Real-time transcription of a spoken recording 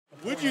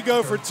Would you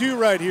go for 2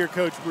 right here,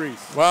 Coach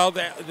Brees? Well,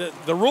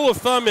 the rule of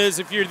thumb is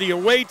if you're the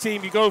away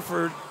team, you go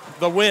for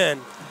the win.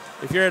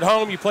 If you're at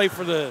home, you play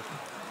for the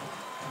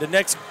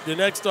next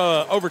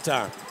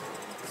overtime.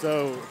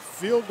 So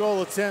field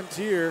goal attempt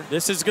here.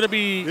 This is going to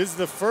be. This is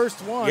the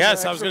first one.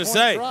 Yes, I was going to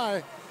say.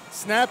 Try.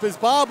 Snap is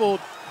bobbled.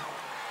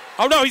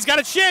 Oh no, he's got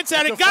a chance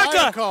at it.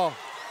 Gaca. Call.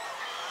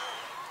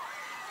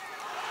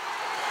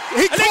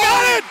 They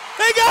got it.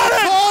 They got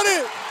it. Caught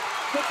it.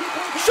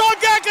 Sean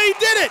Gaca, he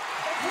did it.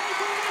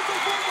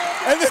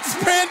 And it's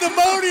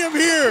pandemonium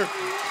here.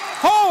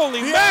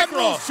 Holy the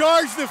mackerel. Admirals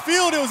charged the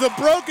field. It was a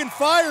broken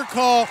fire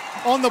call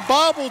on the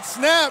bobbled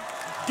snap.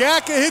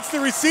 Gaca hits the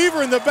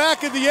receiver in the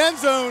back of the end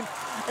zone.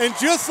 And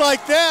just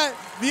like that,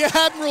 the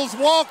Admirals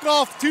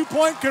walk-off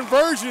 2-point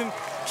conversion,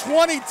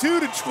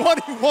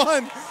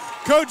 22-21.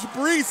 Coach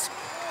Brees,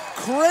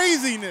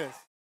 craziness.